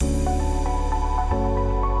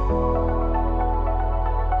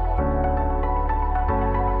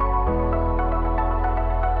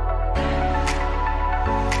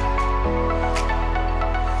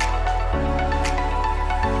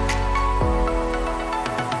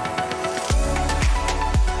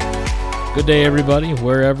Good day, everybody,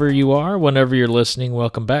 wherever you are, whenever you're listening.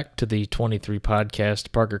 Welcome back to the 23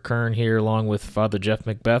 podcast. Parker Kern here along with Father Jeff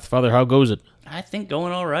Macbeth. Father, how goes it? I think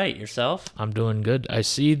going all right. Yourself? I'm doing good. I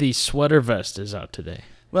see the sweater vest is out today.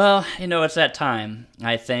 Well, it's that time,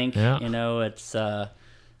 I think. Yeah. It's I'm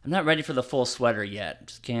not ready for the full sweater yet.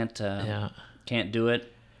 Just can't do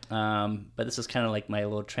it. But this is kind of like my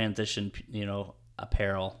little transition,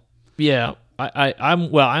 apparel. Yeah, I'm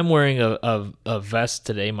wearing a vest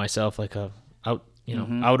today myself, like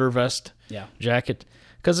outer vest jacket.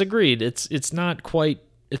 Because agreed, it's not quite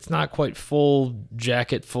full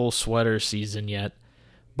jacket, full sweater season yet,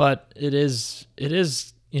 but it is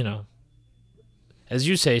as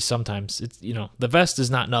you say sometimes, it's the vest is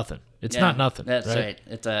not nothing. It's not nothing. That's right.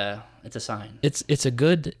 It's a sign. It's a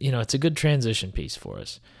good transition piece for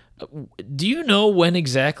us. Do you know when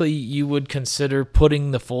exactly you would consider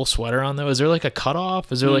putting the full sweater on, though? Is there like a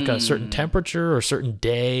cutoff? Is there like a certain temperature or a certain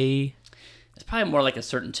day? It's probably more like a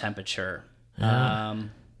certain temperature.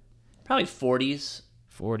 Probably 40s.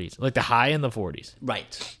 40s, like the high in the 40s.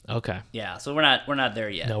 Right. Okay. Yeah. So we're not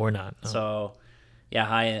there yet. No, we're not. No. So, yeah,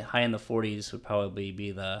 high in the 40s would probably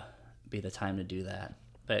be the time to do that.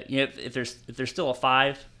 But if there's still a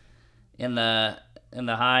 5 in the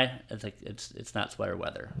high, it's like it's not sweater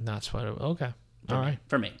weather. Not sweater. Okay. All right.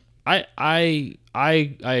 For me. I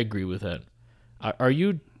agree with that. Are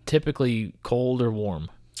you typically cold or warm?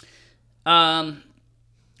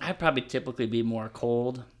 I'd probably typically be more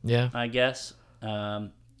cold. Yeah. I guess.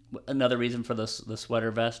 Another reason for the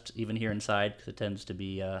sweater vest, even here inside, because it tends to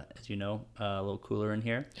be, as you know, a little cooler in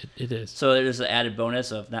here. It is. So there's the added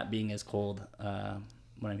bonus of not being as cold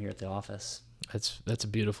when I'm here at the office. That's a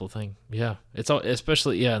beautiful thing. Yeah, it's all,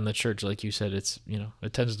 especially in the church, like you said. It's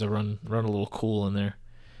it tends to run a little cool in there,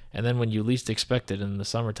 and then when you least expect it in the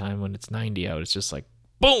summertime, when it's 90 out, it's just like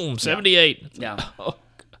boom, 78. Yeah. Like, oh,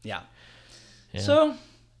 yeah. yeah. So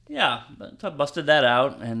but I busted that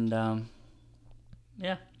out, and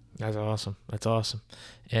yeah. That's awesome,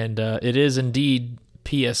 and it is indeed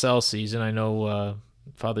PSL season. I know,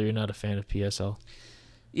 Father, you're not a fan of PSL.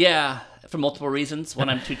 Yeah, for multiple reasons. One,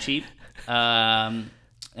 I'm too cheap. And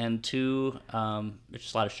 2, there's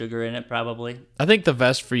just a lot of sugar in it, probably. I think the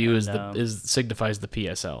vest for you signifies the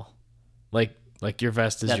PSL, like your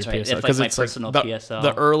vest is that's your right. PSL, because it's like my personal PSL.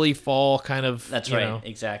 The early fall kind of. That's right,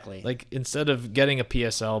 exactly. Like instead of getting a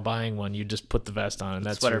PSL, buying one, you just put the vest on, and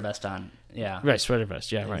that's sweater vest on. Yeah, right, sweater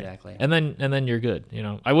vest. Yeah, right, exactly. And then you're good.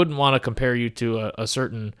 I wouldn't want to compare you to a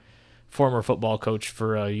certain former football coach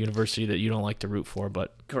for a university that you don't like to root for,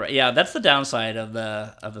 but correct. Yeah, that's the downside of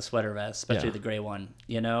the sweater vest, especially the gray one.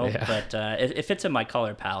 Yeah. But it fits in my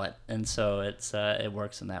color palette, and so it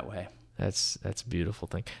works in that way. That's a beautiful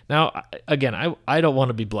thing. Now, again, I don't want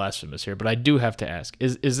to be blasphemous here, but I do have to ask: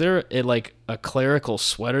 is there a clerical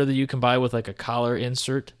sweater that you can buy with like a collar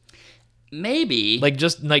insert? Maybe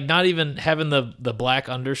just not even having the black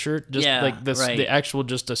undershirt, just right. the actual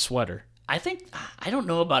just a sweater. I don't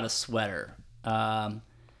know about a sweater. I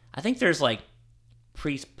think there's like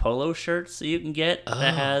priest polo shirts that you can get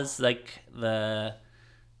that has like the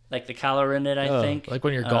collar in it. I think like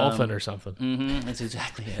when you're golfing or something. Mm-hmm, that's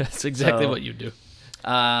exactly it. That's exactly what you do.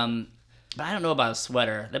 But I don't know about a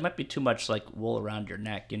sweater. That might be too much like wool around your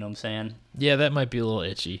neck. You know what I'm saying? Yeah, that might be a little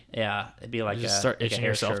itchy. Yeah, it'd be like you just start itching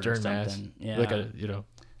yourself during mass. Yeah,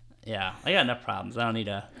 Yeah, I got enough problems. I don't need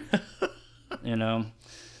a,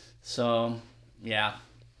 So, yeah,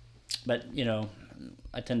 but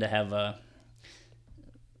I tend to have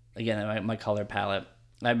again my color palette.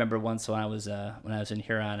 I remember once when I was in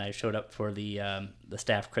Huron, I showed up for the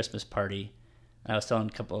staff Christmas party. I was telling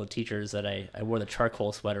a couple of teachers that I wore the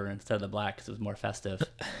charcoal sweater instead of the black because it was more festive.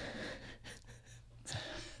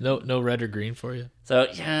 No red or green for you. So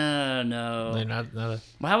yeah, no. They're not a...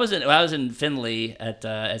 When I was in Findlay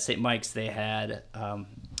at St. Mike's, they had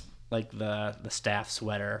like the staff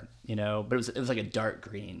sweater, but it was like a dark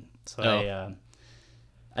green. So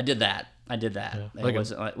I did that. Yeah.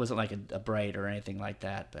 It wasn't like a bright or anything like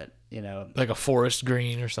that, but like a forest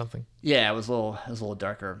green or something. Yeah, it was a little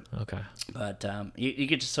darker. Okay. But you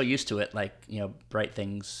get just so used to it, like bright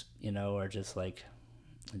things, or just like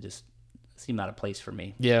it just seem out of place for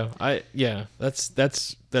me. Yeah,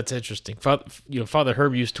 that's interesting. Father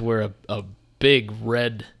Herb used to wear a big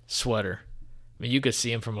red sweater. I mean, you could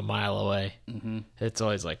see him from a mile away. Mm-hmm. It's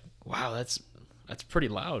always like, wow, that's pretty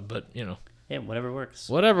loud, but Yeah, whatever works.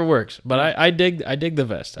 Whatever works. But I dig the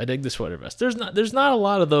vest. I dig the sweater vest. There's not a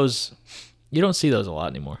lot of those. You don't see those a lot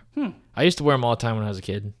anymore. I used to wear them all the time when I was a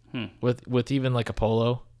kid. With even like a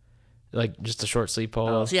polo, like just a short sleeve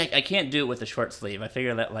polo. Oh, see, I can't do it with a short sleeve. I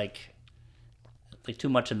figure that like too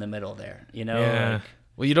much in the middle there. Yeah.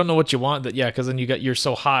 Well, you don't know what you want. Because then you're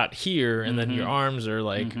so hot here, and then your arms are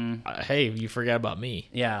like, hey, you forgot about me.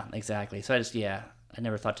 Yeah, exactly. So I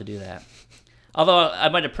never thought to do that. Although I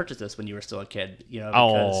might have purchased this when you were still a kid,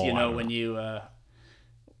 because when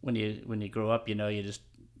you grow up, you just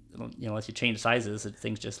unless you change sizes,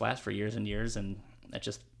 things just last for years and years, and that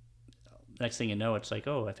just next thing you know, it's like,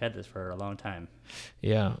 oh, I've had this for a long time.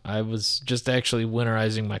 Yeah, I was just actually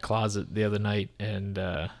winterizing my closet the other night, and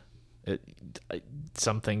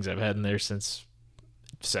some things I've had in there since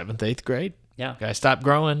 7th, 8th grade. Yeah, I stopped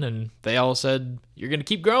growing, and they all said, "You're gonna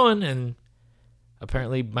keep growing," and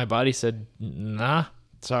apparently my body said, "Nah,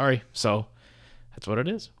 sorry." So that's what it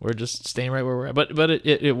is. We're just staying right where we're at. But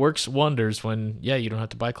it works wonders when you don't have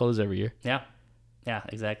to buy clothes every year. Yeah,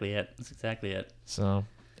 exactly it. That's exactly it. So,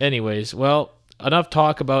 anyways, well, enough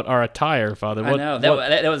talk about our attire, Father. I know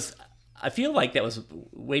that was. I feel like that was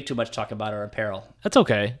way too much talk about our apparel. That's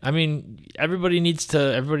okay. I mean, everybody needs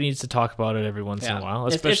to talk about it every once in a while.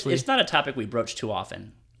 Especially, it's not a topic we broach too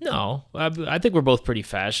often. No, I think we're both pretty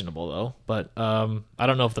fashionable though. But I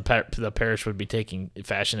don't know if the parish would be taking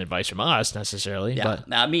fashion advice from us necessarily. Yeah, but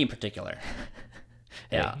not me in particular.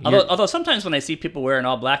 Yeah. Although sometimes when I see people wearing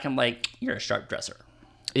all black, I'm like, you're a sharp dresser.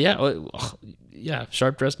 Yeah,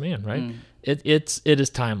 sharp dressed man, right? It is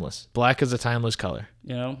timeless. Black is a timeless color.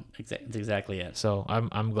 It's exactly it. So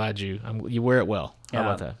I'm glad you wear it well. How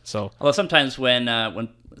about that? So although sometimes when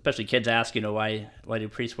especially kids ask, why do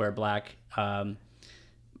priests wear black?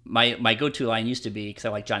 My go-to line used to be because I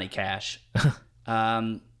like Johnny Cash.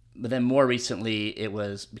 But then more recently it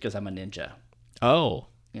was because I'm a ninja. Oh.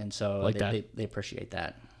 And so they appreciate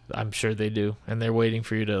that. I'm sure they do. And they're waiting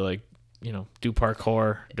for you to do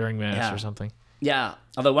parkour during Mass or something. Yeah.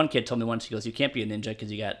 Although one kid told me once, he goes, "You can't be a ninja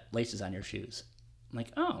because you got laces on your shoes." I'm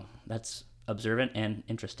like, oh, that's observant and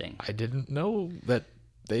interesting. I didn't know that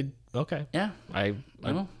okay. Yeah. I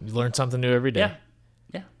learn something new every day.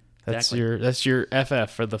 Yeah. That's your FF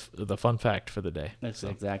for the fun fact for the day. That's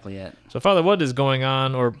exactly it. So, Father, what is going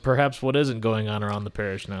on, or perhaps what isn't going on around the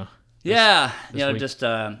parish now? This just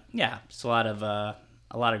a lot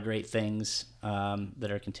of great things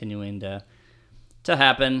that are continuing to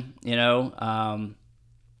happen.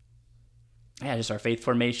 Just our faith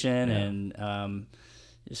formation and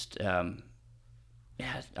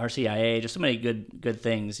RCIA, just so many good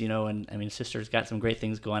things, and I mean, Sister's got some great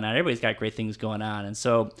things going on. Everybody's got great things going on, and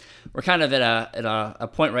so we're kind of at a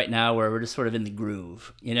point right now where we're just sort of in the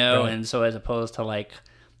groove, right. And so as opposed to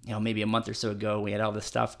maybe a month or so ago, we had all this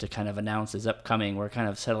stuff to kind of announce is upcoming. We're kind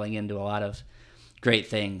of settling into a lot of great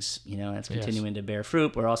things, and it's continuing to bear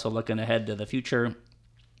fruit. We're also looking ahead to the future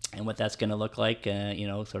and what that's going to look like,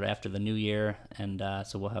 sort of after the new year, and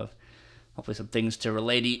so we'll have hopefully some things to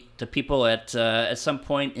relate to people at some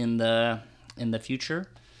point in the future.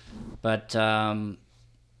 But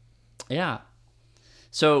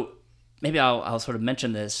so maybe I'll sort of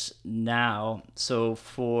mention this now. So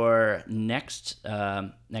for next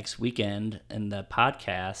weekend in the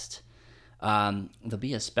podcast, there'll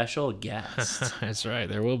be a special guest. That's right,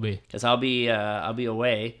 there will be, because I'll be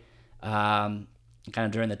away, kind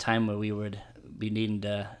of during the time where we would be needing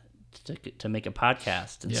to make a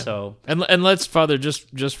podcast, and so and let's, Father,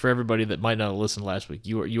 just for everybody that might not have listened last week,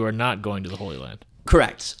 you are not going to the Holy Land.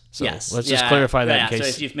 Correct. So yes. Let's just clarify that in case. So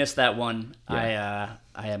if you've missed that one, I'm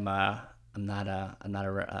not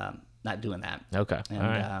doing that. Okay. And all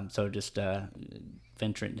right. So just have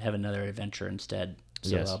another adventure instead.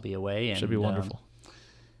 So yes. I'll be away. And, should be wonderful.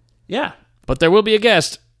 Yeah. But there will be a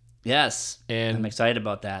guest. Yes. And I'm excited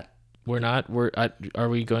about that. We're not going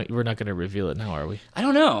to reveal it now, are we? I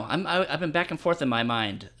don't know. I've been back and forth in my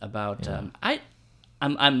mind about.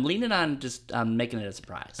 I'm leaning on just making it a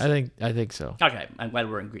surprise. I think so. Okay, I'm glad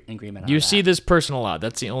we're in agreement on that. You see this person a lot.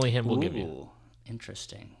 That's the only hint we'll give you.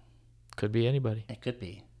 Interesting. Could be anybody. It could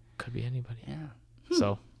be. Could be anybody. Yeah.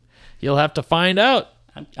 So you'll have to find out.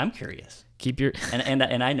 I'm curious. Keep your and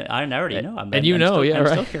I know, I already know. I'm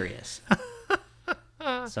still curious.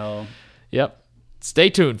 So. Yep.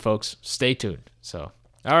 Stay tuned, folks. Stay tuned. So,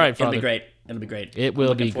 all right, Father. It'll be great. It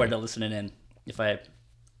will be. Looking forward to listening in. If I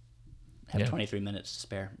have 23 minutes to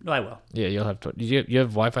spare, no, I will. Yeah, you'll have. You have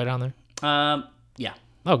Wi-Fi down there? Yeah.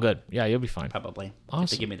 Oh, good. Yeah, you'll be fine. Probably. Awesome.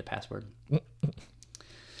 If they give me the password.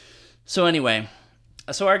 So anyway,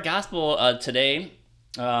 our gospel today.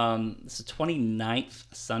 It's the 29th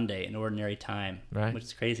Sunday in Ordinary Time, right? Which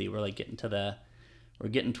is crazy. We're getting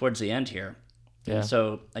towards the end here. Yeah. And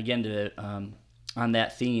so again, on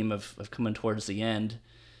that theme of coming towards the end,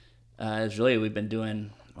 is really we've been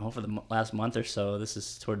doing for the last month or so. This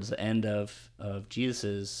is towards the end of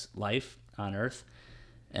Jesus's life on earth,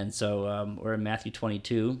 and so we're in Matthew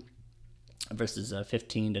 22, verses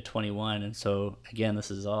 15 to 21. And so, again,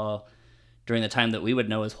 this is all during the time that we would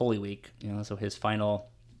know as Holy Week, so his final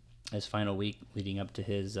week leading up to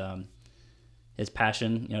his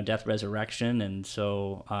passion, death, resurrection. And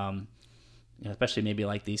so, especially maybe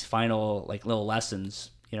like these final like little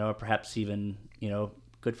lessons, or perhaps even,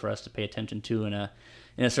 good for us to pay attention to in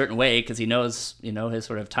a certain way, because he knows, his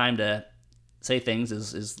sort of time to say things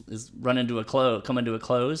is coming to a close,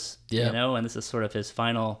 and this is sort of his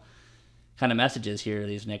final kind of messages here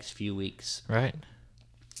these next few weeks. Right.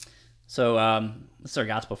 So this is our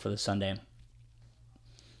gospel for this Sunday.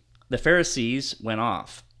 The Pharisees went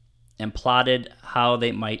off and plotted how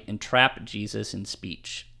they might entrap Jesus in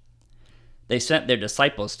speech. They sent their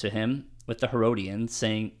disciples to him with the Herodians,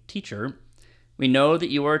 saying, "Teacher, we know that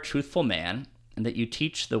you are a truthful man, and that you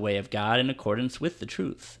teach the way of God in accordance with the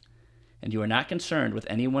truth. And you are not concerned with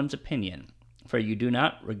anyone's opinion, for you do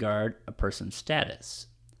not regard a person's status.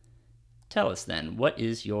 Tell us then, what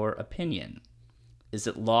is your opinion? Is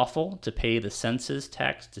it lawful to pay the census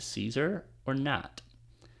tax to Caesar or not?"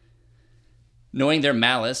 Knowing their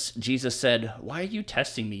malice, Jesus said, "Why are you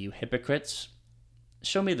testing me, you hypocrites?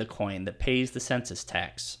 Show me the coin that pays the census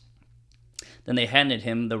tax." Then they handed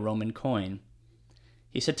him the Roman coin.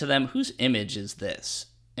 He said to them, "Whose image is this,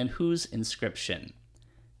 and whose inscription?"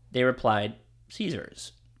 They replied,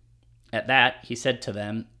 "Caesar's." At that he said to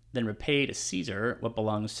them, "Then repay to Caesar what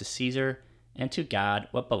belongs to Caesar, and to God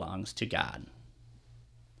what belongs to God."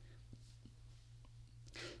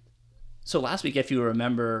 So last week, if you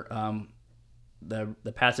remember,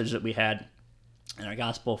 the passage that we had in our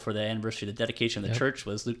gospel for the anniversary of the dedication of the church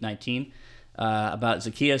was Luke 19, about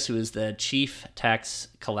Zacchaeus, who is the chief tax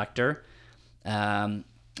collector. And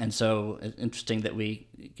so it's interesting that we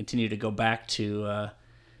continue to go back to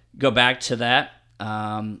that.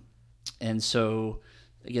 And so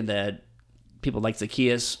again, the people like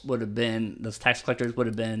Zacchaeus would have been, those tax collectors would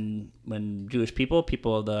have been when Jewish people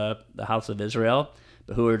of the house of Israel,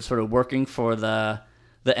 but who were sort of working for the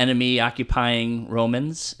enemy occupying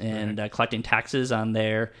Romans and collecting taxes on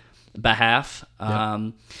their behalf,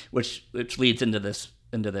 which leads into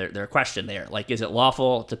their question there. Like, is it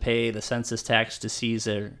lawful to pay the census tax to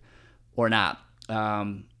Caesar or not?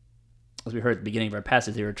 As we heard at the beginning of our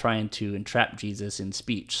passage, they were trying to entrap Jesus in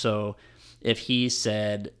speech. So if he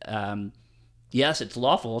said, yes, it's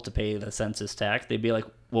lawful to pay the census tax, they'd be like,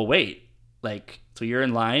 well, wait, so you're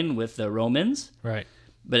in line with the Romans? Right.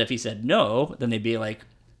 But if he said no, then they'd be like,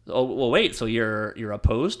 oh, well, wait, so you're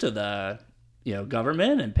opposed to the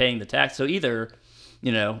government and paying the tax? So either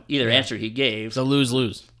answer he gave. It's a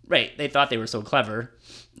lose-lose. Right. They thought they were so clever,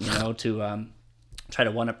 to try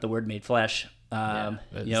to one-up the Word made flesh,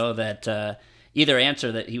 that either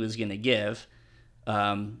answer that he was going to give,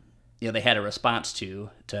 they had a response to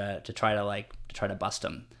try to bust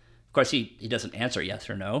him. Of course, he doesn't answer yes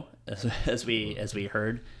or no, as we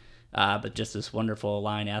heard. But just this wonderful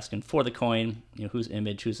line asking for the coin, whose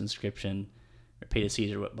image, whose inscription, or pay to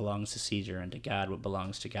Caesar what belongs to Caesar, and to God what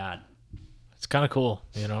belongs to God. It's kind of cool,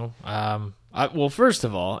 well, first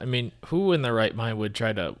of all, I mean, who in their right mind would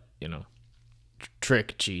try to,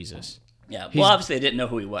 trick Jesus? Yeah, well, obviously they didn't know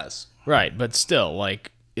who he was. Right, but still,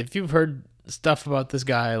 if you've heard stuff about this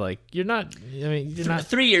guy, you're not.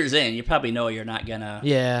 3 years in, you probably know you're not gonna.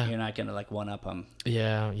 Yeah. You're not gonna one up him.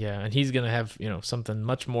 Yeah, and he's gonna have something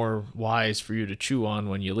much more wise for you to chew on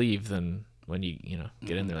when you leave than when you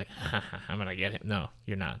get in there I'm gonna get him. No,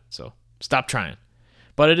 you're not. So stop trying.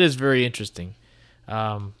 But it is very interesting,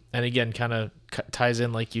 and again, kind of ties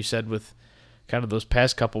in, like you said, with kind of those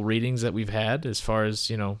past couple readings that we've had, as far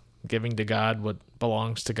as giving to God what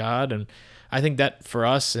belongs to God. And I think that for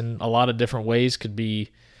us in a lot of different ways could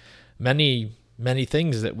be many, many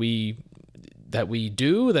things that we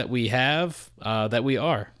do, that we have, that we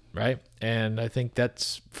are, right? And I think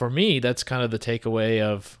that's, for me, that's kind of the takeaway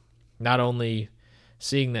of not only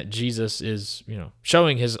seeing that Jesus is,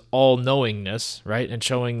 showing his all-knowingness, right? And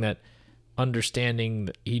showing that understanding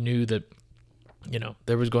that he knew that,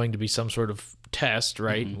 there was going to be some sort of test,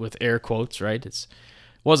 right? Mm-hmm. With air quotes, right?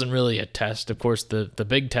 Wasn't really a test. Of course, the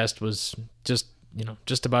big test was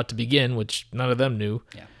just about to begin, which none of them knew.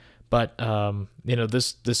 Yeah. But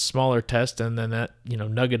this smaller test, and then that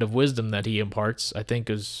nugget of wisdom that he imparts, I think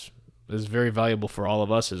is very valuable for all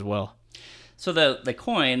of us as well. So the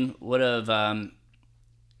coin would have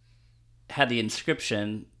had the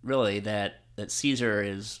inscription really that Caesar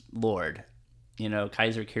is Lord,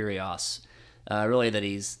 Kaiser Kyrios. Really, that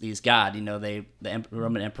he's God. The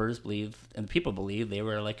Roman emperors believe, and the people believe, they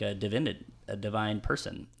were like a divine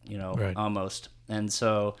person. Right. Almost, and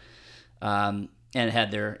so, and it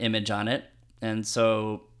had their image on it, and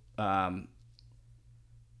so,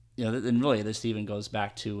 and really this even goes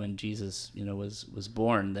back to when Jesus, was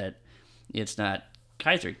born, that it's not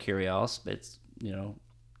Kaiser Kyrios, but it's,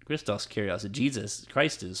 Christos Kyrios. Jesus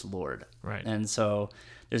Christ is Lord. Right. And so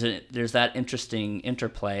there's that interesting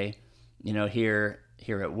interplay, here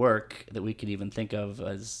at work, that we could even think of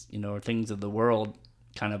as, things of the world,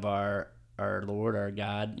 kind of our Lord, our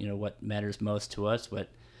God, what matters most to us, what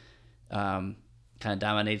kind of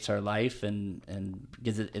dominates our life and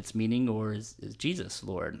gives it its meaning, or is Jesus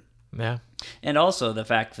Lord? Yeah. And also the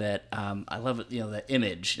fact that I love it, the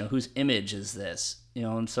image, whose image is this?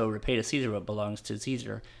 And so repay to Caesar what belongs to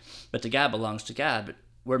Caesar, but to God belongs to God. But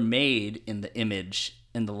we're made in the image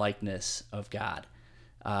and the likeness of God.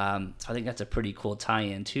 So I think that's a pretty cool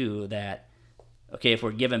tie-in too, that, okay, if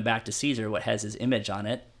we're giving back to Caesar what has his image on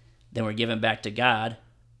it, then we're giving back to God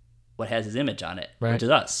what has his image on it, right. which is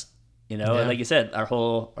us. And like you said, our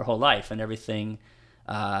whole life and everything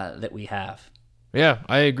that we have. Yeah,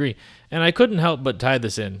 I agree. And I couldn't help but tie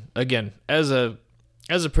this in. Again, as a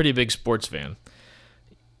pretty big sports fan,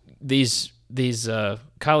 these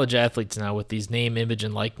college athletes now with these name, image,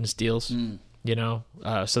 and likeness deals,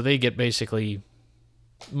 so they get basically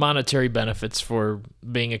monetary benefits for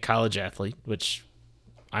being a college athlete, which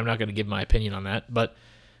I'm not going to give my opinion on that, but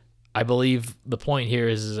I believe the point here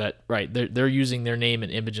is that, right, they're using their name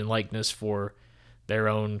and image and likeness for their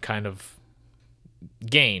own kind of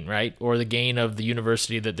gain, right, or the gain of the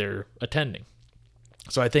university that they're attending.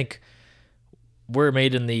 So I think we're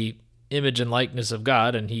made in the image and likeness of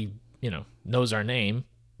God, and He, knows our name,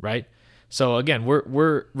 right? So again,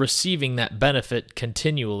 we're receiving that benefit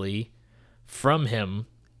continually from Him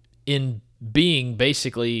in being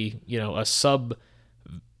basically,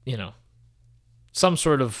 some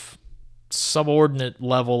sort of subordinate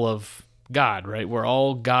level of God, right? We're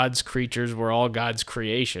all God's creatures. We're all God's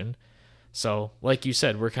creation. So like you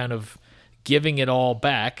said, we're kind of giving it all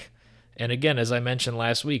back. And again, as I mentioned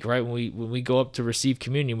last week, right, when we go up to receive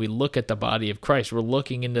communion, we look at the body of Christ. We're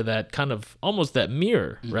looking into that kind of almost that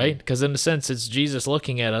mirror, mm-hmm. right? Because in a sense, it's Jesus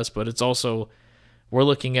looking at us, but it's also we're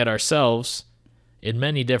looking at ourselves in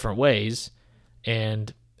many different ways,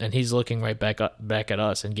 and He's looking right back at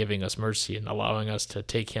us and giving us mercy and allowing us to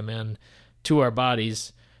take Him in to our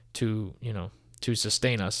bodies to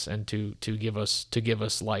sustain us and to give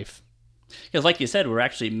us life. Because like you said, we're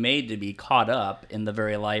actually made to be caught up in the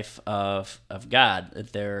very life of God.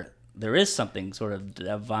 That there is something sort of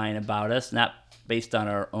divine about us, not based on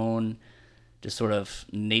our own just sort of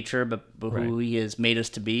nature, but right. who He has made us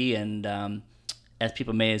to be, and as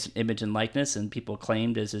people made His image and likeness, and people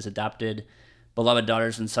claimed as His adopted beloved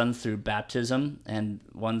daughters and sons through baptism, and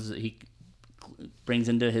ones that He brings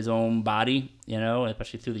into His own body,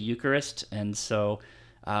 especially through the Eucharist. And so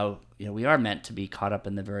we are meant to be caught up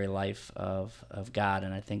in the very life of God.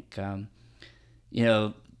 And I think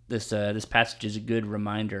this passage is a good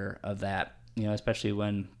reminder of that, especially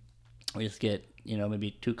when we just get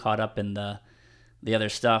maybe too caught up in the other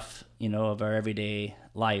stuff of our everyday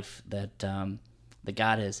life, that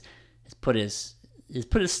God has put his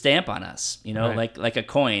stamp on us, right. like a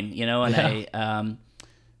coin, and yeah.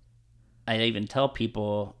 I even tell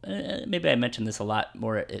people, maybe I mention this a lot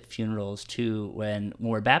more at funerals too, when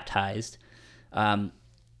we're baptized,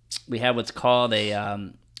 we have what's called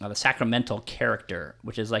the sacramental character,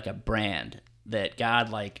 which is like a brand that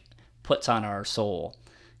God puts on our soul,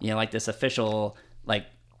 like this official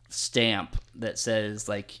stamp that says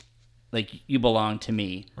like you belong to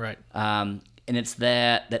me, right? And it's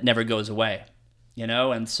that never goes away,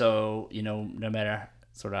 and so no matter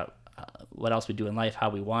sort of what else we do in life, how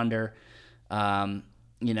we wander.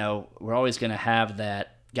 We're always going to have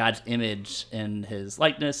that God's image and His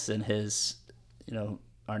likeness and His,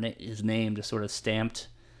 His name just sort of stamped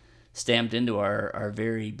into our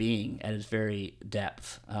very being at its very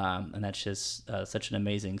depth. And that's just such an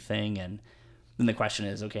amazing thing. And then the question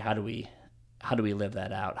is, okay, how do we live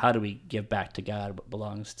that out? How do we give back to God what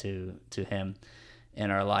belongs to Him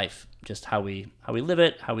in our life? Just how we live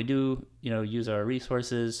it, how we do, use our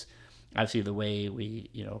resources. Obviously, the way we,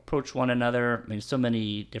 approach one another. I mean, so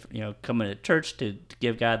many different, coming to church to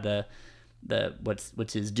give God the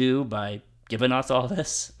what's His due by giving us all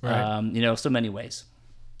this. Right. So many ways.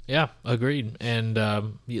 Yeah, agreed. And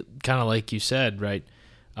kind of like you said, right?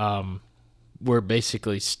 We're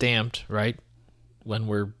basically stamped, right, when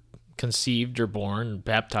we're conceived or born,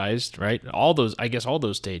 baptized, right? All those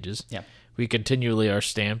stages. Yeah. We continually are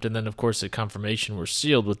stamped, and then of course at confirmation we're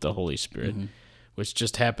sealed with the Holy Spirit. Mm-hmm. Which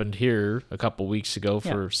just happened here a couple weeks ago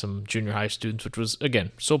for some junior high students, which was,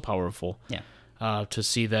 again, so powerful to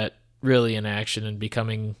see that really in action and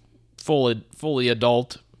becoming fully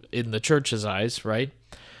adult in the church's eyes, right?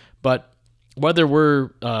 But whether we're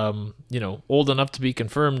old enough to be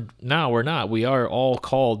confirmed now or not, we are all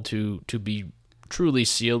called to be truly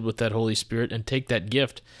sealed with that Holy Spirit and take that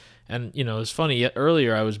gift. And it's funny.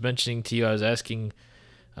 Earlier, I was mentioning to you, I was asking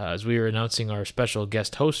as we were announcing our special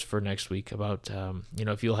guest host for next week about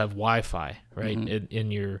if you'll have Wi-Fi right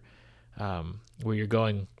in your where you're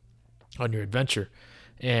going on your adventure,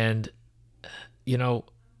 and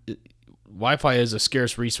Wi-Fi is a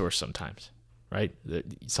scarce resource sometimes. Right?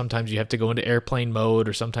 Sometimes you have to go into airplane mode,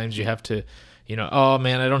 or sometimes you have to, oh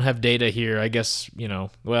man, I don't have data here. I guess,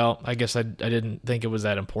 I guess I didn't think it was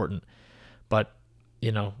that important. But,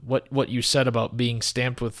 what you said about being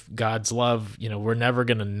stamped with God's love, we're never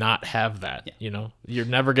going to not have that. Yeah. You're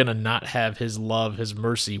never going to not have his love, his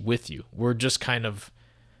mercy with you. We're just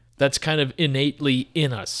that's kind of innately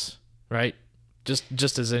in us, right?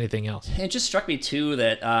 Just as anything else. It just struck me too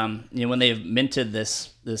that when they minted this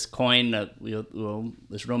coin,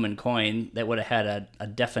 this Roman coin, that would have had a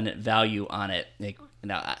definite value on it. Like,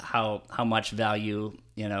 how much value,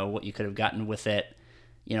 what you could have gotten with it,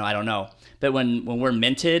 I don't know. But when we're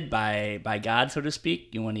minted by God, so to speak,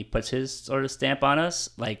 when He puts His sort of stamp on us,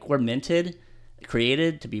 like, we're minted,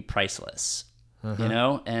 created to be priceless,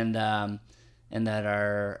 and that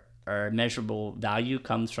our immeasurable value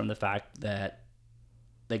comes from the fact that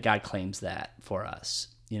God claims that for us,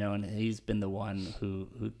 and He's been the one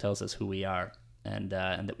who tells us who we are, and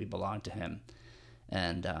that we belong to Him,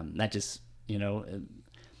 and that just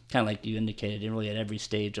kind of like you indicated, really at every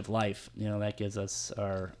stage of life, that gives us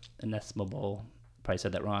our inestimable, probably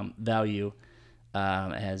said that wrong, value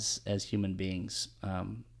as human beings,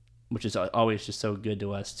 which is always just so good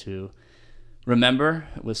to us to remember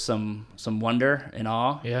with some wonder and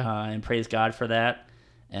awe, and praise God for that.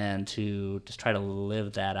 And to just try to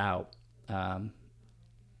live that out in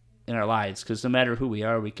our lives, because no matter who we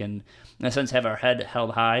are, we can, in a sense, have our head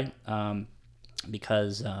held high,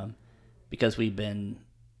 because we've been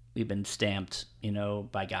stamped,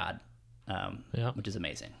 by God, which is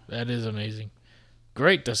amazing. That is amazing.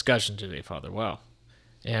 Great discussion today, Father. Wow.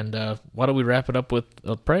 And why don't we wrap it up with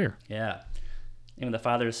a prayer? Yeah. In the name of the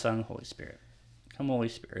Father, Son, Holy Spirit. Come, Holy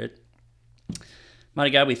Spirit.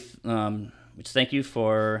 Mighty God, we just thank you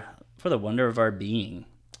for the wonder of our being.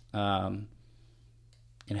 And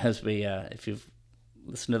as we, if you've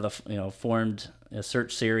listened to the formed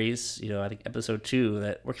search series, I think episode 2,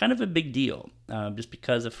 that we're kind of a big deal, just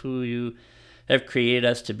because of who you have created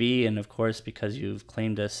us to be, and of course because you've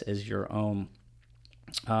claimed us as your own.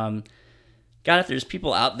 God, if there's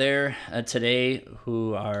people out there today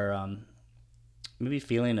who are maybe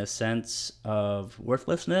feeling a sense of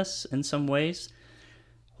worthlessness in some ways,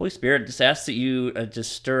 Holy Spirit, just ask that you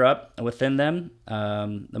just stir up within them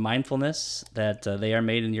the mindfulness that they are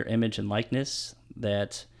made in your image and likeness,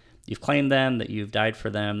 that you've claimed them, that you've died for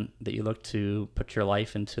them, that you look to put your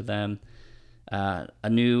life into them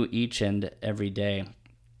anew each and every day.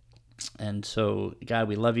 And so, God,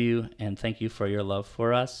 we love you and thank you for your love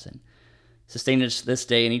for us. And sustain us this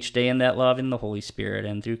day and each day in that love in the Holy Spirit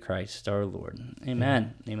and through Christ our Lord. Amen.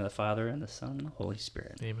 In the name of the Father, and the Son, and the Holy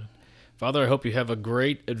Spirit. Amen. Father, I hope you have a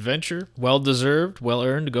great adventure, well-deserved,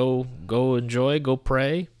 well-earned. Go enjoy, go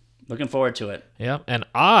pray. Looking forward to it. Yeah, and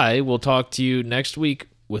I will talk to you next week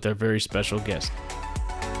with our very special guest.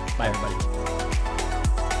 Bye, everybody.